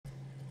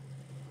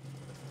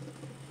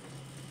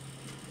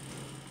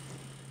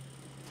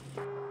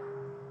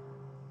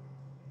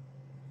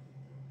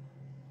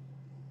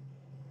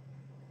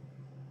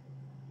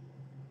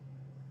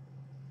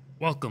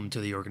Welcome to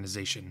the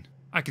organization.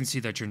 I can see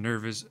that you're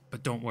nervous,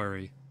 but don't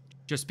worry.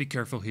 Just be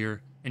careful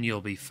here, and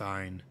you'll be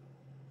fine.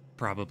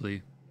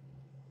 Probably.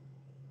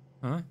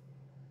 Huh?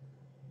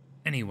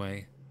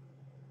 Anyway,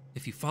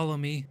 if you follow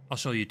me, I'll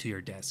show you to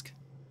your desk.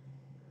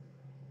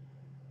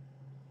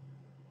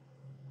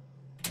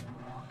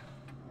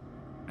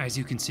 As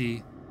you can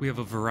see, we have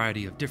a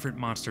variety of different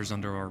monsters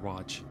under our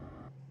watch.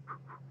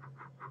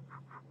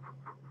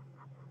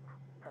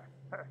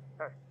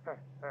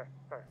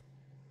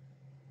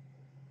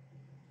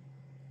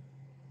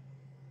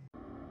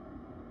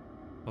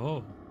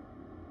 Oh.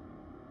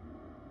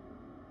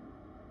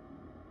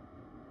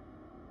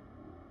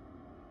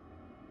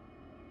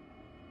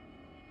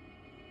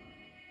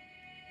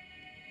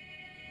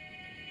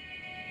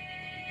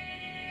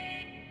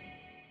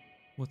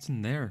 What's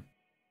in there?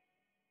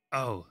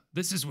 Oh,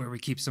 this is where we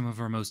keep some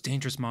of our most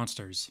dangerous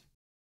monsters.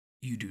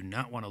 You do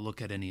not want to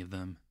look at any of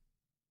them.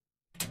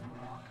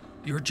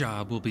 Your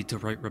job will be to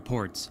write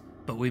reports,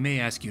 but we may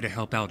ask you to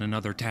help out in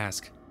other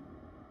tasks.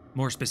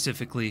 More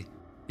specifically,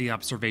 the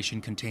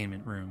observation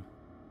containment room.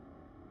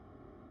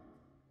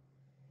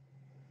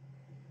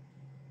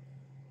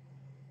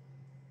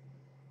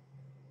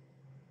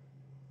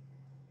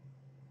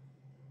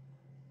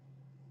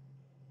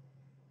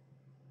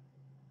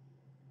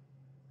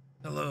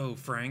 Hello,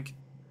 Frank.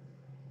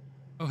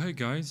 Oh, hey,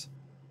 guys.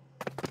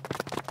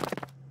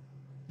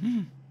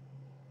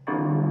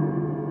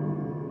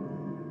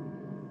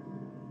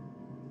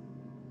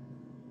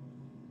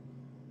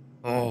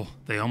 Oh,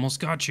 they almost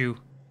got you.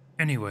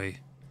 Anyway,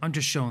 I'm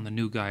just showing the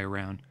new guy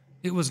around.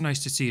 It was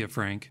nice to see you,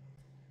 Frank.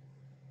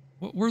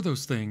 What were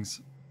those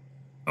things?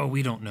 Oh,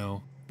 we don't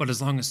know. But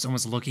as long as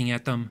someone's looking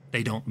at them,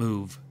 they don't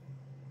move.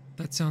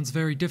 That sounds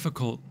very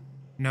difficult.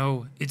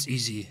 No, it's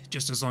easy,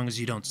 just as long as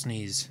you don't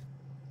sneeze.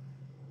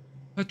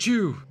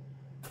 Achoo!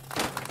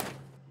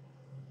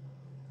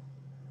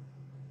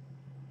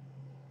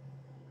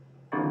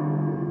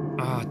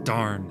 Ah,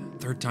 darn.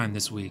 Third time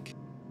this week.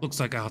 Looks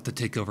like I'll have to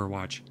take over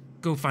watch.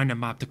 Go find a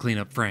mop to clean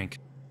up Frank.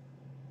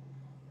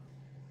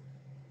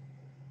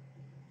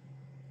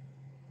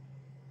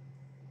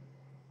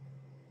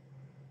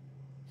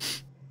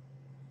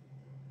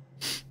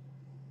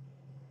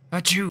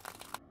 Achoo!